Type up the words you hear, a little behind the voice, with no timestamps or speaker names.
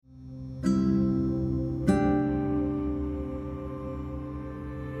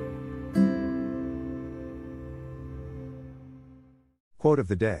Quote of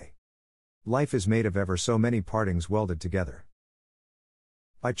the day. Life is made of ever so many partings welded together.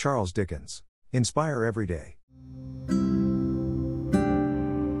 By Charles Dickens. Inspire every day.